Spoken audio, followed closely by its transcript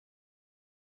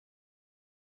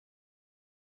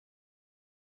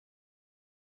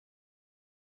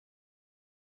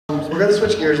we're going to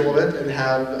switch gears a little bit and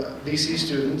have BC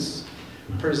students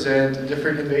present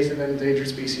different invasive and endangered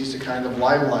species to kind of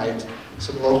limelight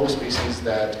some local species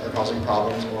that are causing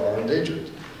problems or are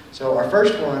endangered. So our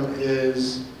first one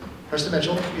is Preston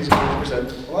Mitchell. He's going to present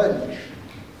the lionfish.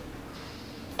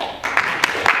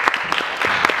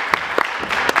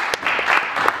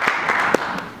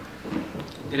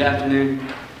 Good afternoon.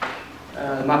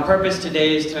 My purpose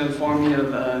today is to inform you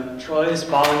of Troilus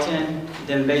bolotin,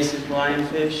 the invasive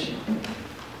lionfish.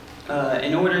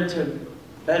 In order to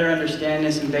better understand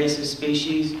this invasive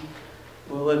species,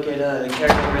 we'll look at the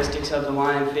characteristics of the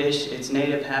lionfish, its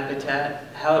native habitat,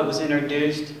 how it was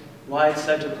introduced, why it's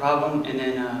such a problem, and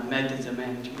then methods of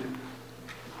management.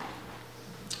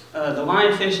 The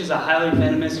lionfish is a highly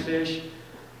venomous fish.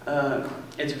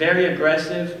 It's very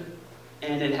aggressive,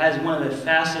 and it has one of the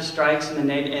fastest strikes in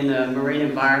the marine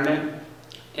environment.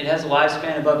 It has a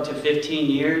lifespan of up to 15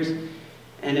 years,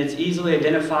 and it's easily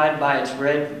identified by its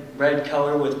red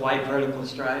color with white vertical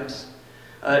stripes.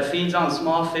 It feeds on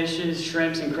small fishes,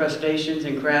 shrimps, and crustaceans,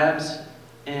 and crabs.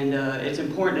 And it's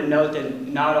important to note that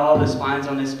not all the spines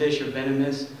on this fish are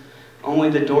venomous.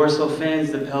 Only the dorsal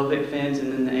fins, the pelvic fins,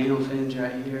 and then the anal fins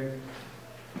right here.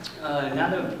 Now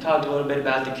that we've talked a little bit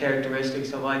about the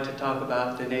characteristics, I'd like to talk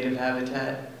about the native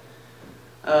habitat.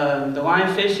 The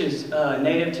lionfish is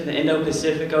native to the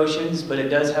Indo-Pacific Oceans, but it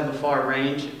does have a far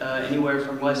range, anywhere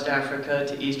from West Africa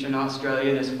to Eastern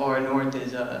Australia, and as far north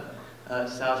as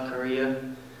South Korea.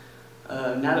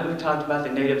 Now that we've talked about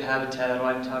the native habitat, I'd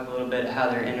like to talk a little bit how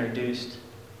they're introduced.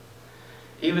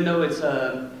 Even though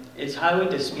it's highly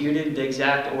disputed, the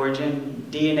exact origin,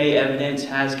 DNA evidence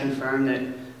has confirmed that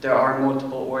there are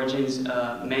multiple origins,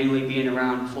 mainly being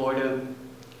around Florida.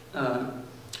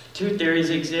 Two theories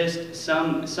exist.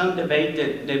 Some debate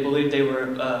that they believe they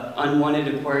were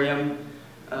unwanted aquarium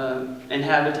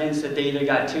inhabitants, that they either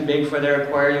got too big for their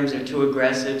aquariums or too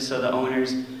aggressive, so the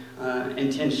owners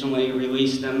intentionally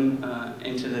released them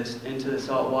into the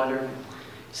salt water.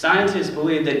 Scientists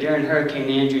believe that during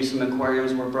Hurricane Andrew, some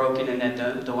aquariums were broken and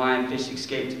that the lionfish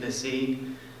escaped to the sea.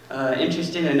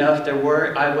 Interesting enough, there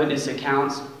were eyewitness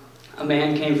accounts. A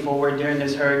man came forward during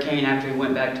this hurricane after he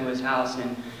went back to his house,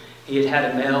 and he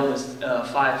had a male with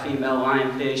 5 female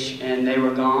lionfish, and they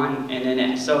were gone. And then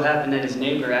it so happened that his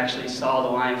neighbor actually saw the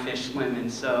lionfish swimming.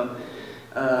 So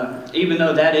even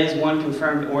though that is one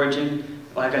confirmed origin,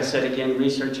 like I said again,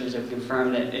 researchers have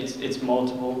confirmed that it's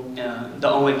multiple. The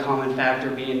only common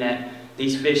factor being that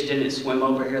these fish didn't swim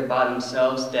over here by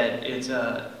themselves, that it's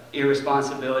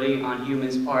irresponsibility on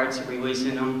humans' parts of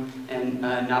releasing them and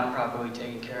not properly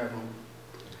taking care of them.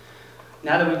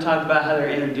 Now that we've talked about how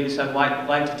they're introduced, I'd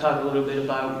like to talk a little bit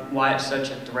about why it's such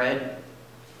a threat.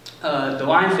 The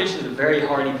lionfish is a very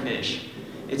hardy fish.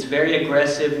 It's very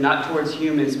aggressive, not towards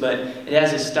humans, but it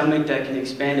has a stomach that can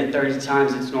expand to 30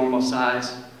 times its normal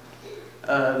size.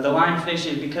 The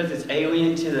lionfish, because it's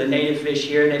alien to the native fish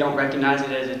here, they don't recognize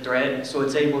it as a threat, so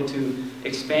it's able to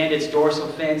expand its dorsal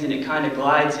fins, and it kind of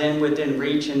glides in within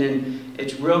reach, and then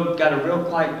it's got a real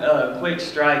quite quick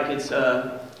strike.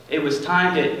 It was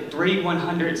timed at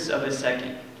 3/100ths of a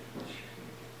second.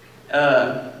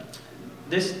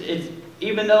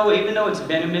 Even though it's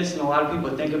venomous, and a lot of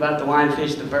people think about the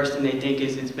lionfish, the first thing they think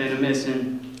is it's venomous,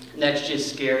 and that's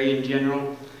just scary in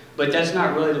general. But that's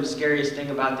not really the scariest thing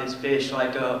about this fish.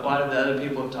 Like a lot of the other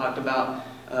people have talked about,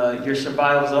 your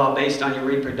survival is all based on your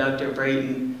reproductive rate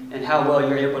and how well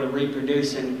you're able to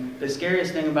reproduce. And the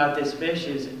scariest thing about this fish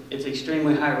is its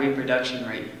extremely high reproduction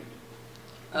rate.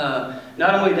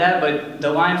 Not only that, but the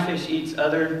lionfish eats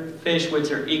other fish which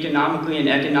are economically and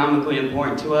economically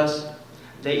important to us.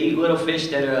 They eat little fish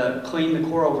that clean the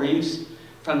coral reefs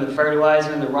from the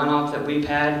fertilizer and the runoff that we've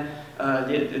had.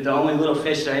 The only little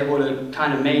fish that are able to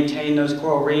kind of maintain those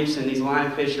coral reefs, and these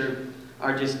lionfish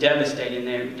are just devastating.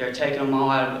 They're taking them all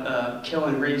out,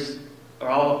 killing reefs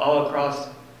all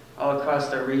across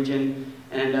their region,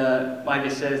 and like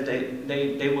it says,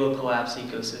 they will collapse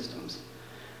ecosystems.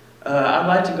 I'd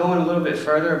like to go in a little bit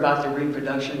further about the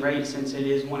reproduction rate, since it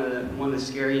is one of the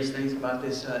scariest things about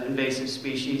this invasive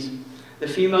species. The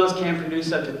females can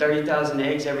produce up to 30,000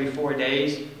 eggs every 4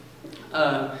 days.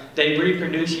 They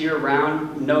reproduce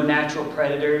year-round, no natural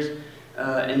predators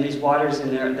in these waters,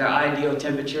 and their ideal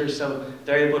temperature, so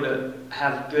they're able to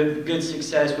have good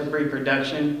success with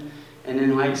reproduction. And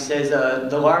then, like it says,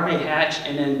 the larvae hatch,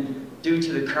 and then due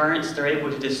to the currents, they're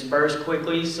able to disperse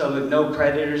quickly, so that no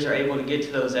predators are able to get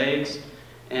to those eggs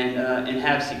and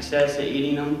have success at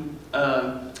eating them.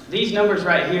 These numbers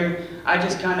right here, I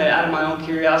just kind of, out of my own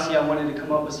curiosity, I wanted to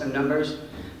come up with some numbers.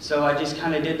 So I just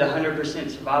kind of did the 100%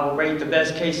 survival rate, the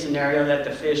best case scenario that the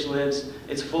fish lives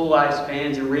its full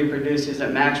lifespans and reproduces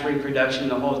at max reproduction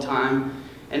the whole time.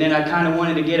 And then I kind of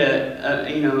wanted to get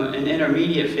an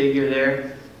intermediate figure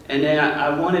there. And then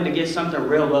I wanted to get something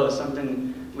real low,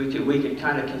 something we could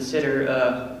kind of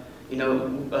consider,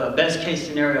 best case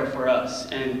scenario for us.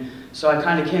 And so I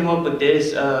kind of came up with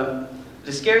this.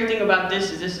 The scary thing about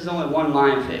this is only one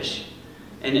lionfish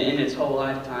in its whole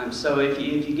lifetime. So if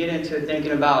you get into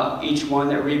thinking about each one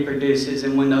that reproduces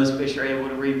and when those fish are able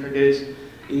to reproduce,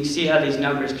 you see how these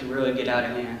numbers can really get out of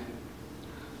hand.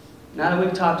 Now that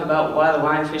we've talked about why the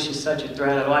lionfish is such a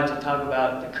threat, I'd like to talk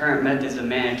about the current methods of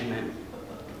management.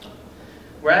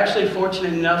 We're actually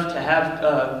fortunate enough to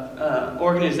have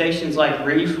organizations like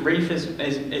Reef. Reef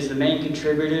is the main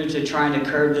contributor to trying to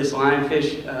curb this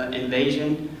lionfish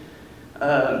invasion.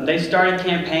 They've started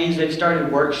campaigns, they've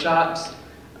started workshops.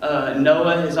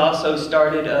 NOAA has also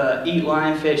started Eat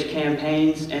Lionfish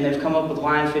campaigns, and they've come up with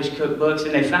lionfish cookbooks,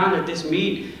 and they found that this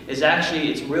meat is actually,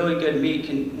 it's really good meat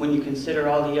when you consider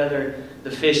all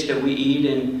the fish that we eat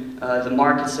and the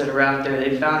markets that are out there.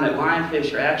 They found that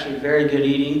lionfish are actually very good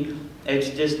eating.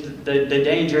 It's just the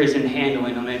danger is in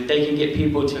handling them. If they can get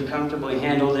people to comfortably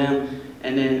handle them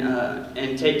and then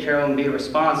and take care of them and be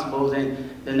responsible,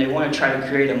 then they want to try to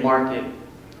create a market.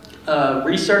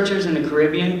 Researchers in the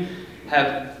Caribbean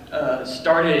have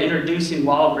started introducing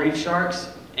wild reef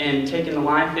sharks and taking the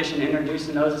lionfish and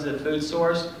introducing those as a food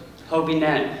source, hoping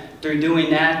that through doing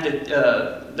that,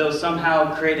 they'll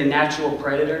somehow create a natural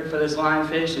predator for this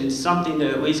lionfish and something to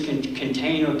at least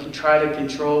contain or try to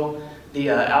control the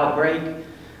outbreak.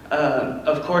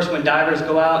 Of course, when divers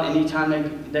go out,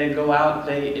 anytime they go out,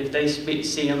 if they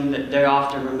see them, they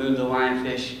often remove the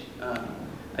lionfish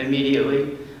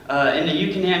immediately. In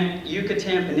the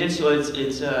Yucatan Peninsula,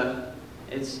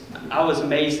 I was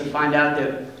amazed to find out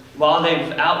that while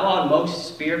they've outlawed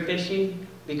most spearfishing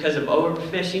because of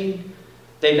overfishing,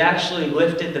 they've actually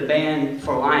lifted the ban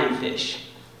for lionfish.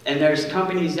 And there's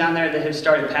companies down there that have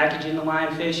started packaging the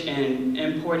lionfish and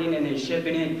importing it and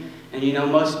shipping it.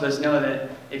 And most of us know that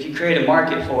if you create a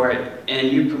market for it and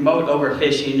you promote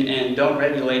overfishing and don't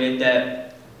regulate it,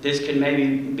 that this could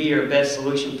maybe be your best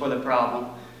solution for the problem.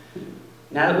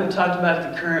 Now that we've talked about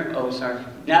the current,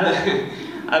 now that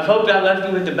I've hoped I left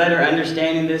you with a better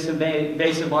understanding of this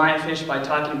invasive lionfish by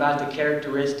talking about the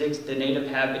characteristics, the native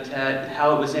habitat,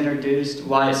 how it was introduced,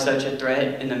 why it's such a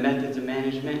threat, and the methods of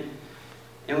management.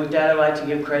 And with that, I'd like to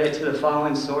give credit to the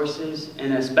following sources,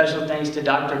 and a special thanks to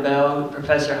Dr. Bell,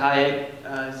 Professor Hayek,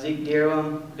 Zeke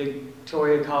Deerwam,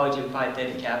 Victoria College, and Phi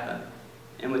Theta Kappa.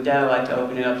 And with that, I'd like to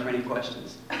open it up for any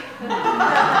questions.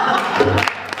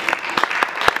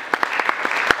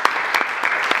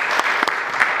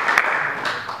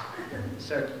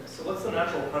 Sir. So what's the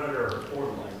natural predator for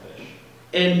the lionfish?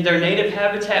 In their native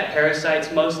habitat, parasites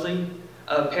mostly.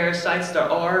 Parasites, there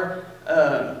are,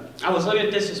 I was looking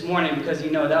at this morning because,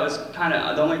 that was kind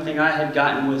of, the only thing I had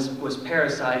gotten was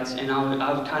parasites, and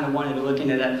I kind of wanted to look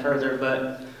into that further,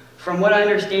 but from what I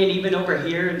understand, even over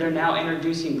here, they're now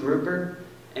introducing grouper,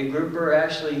 and grouper are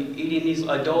actually eating these,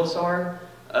 adults are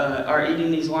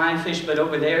eating these lionfish, but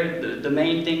over there, the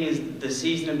main thing is the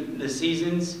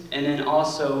seasons, and then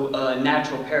also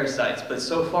natural parasites. But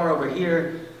so far over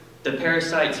here, the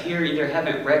parasites here either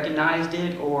haven't recognized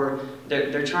it or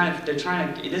they're trying to,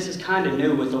 this is kind of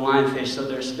new with the lionfish, so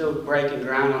they're still breaking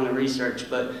ground on the research,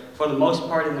 but for the most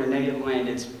part in their native land,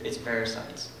 it's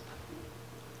parasites.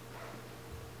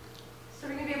 So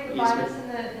we're going to be able to buy this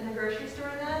in the grocery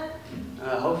store then?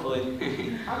 Hopefully.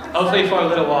 Hopefully for a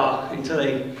little while until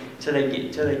they get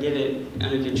it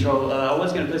under control. I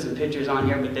was going to put some pictures on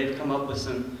here, but they've come up with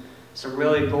some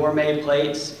really gourmet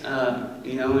plates,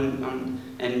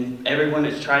 and everyone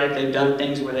that's tried it, they've done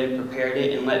things where they've prepared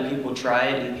it and let people try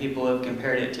it, and people have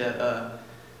compared it to,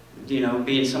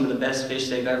 being some of the best fish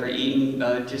they've ever eaten.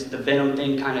 Just the venom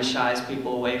thing kind of shies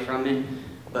people away from it,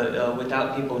 but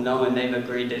without people knowing, they've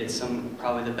agreed that it's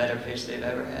probably the better fish they've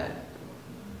ever had.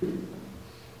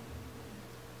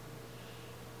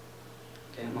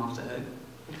 Okay, I'm off the hook.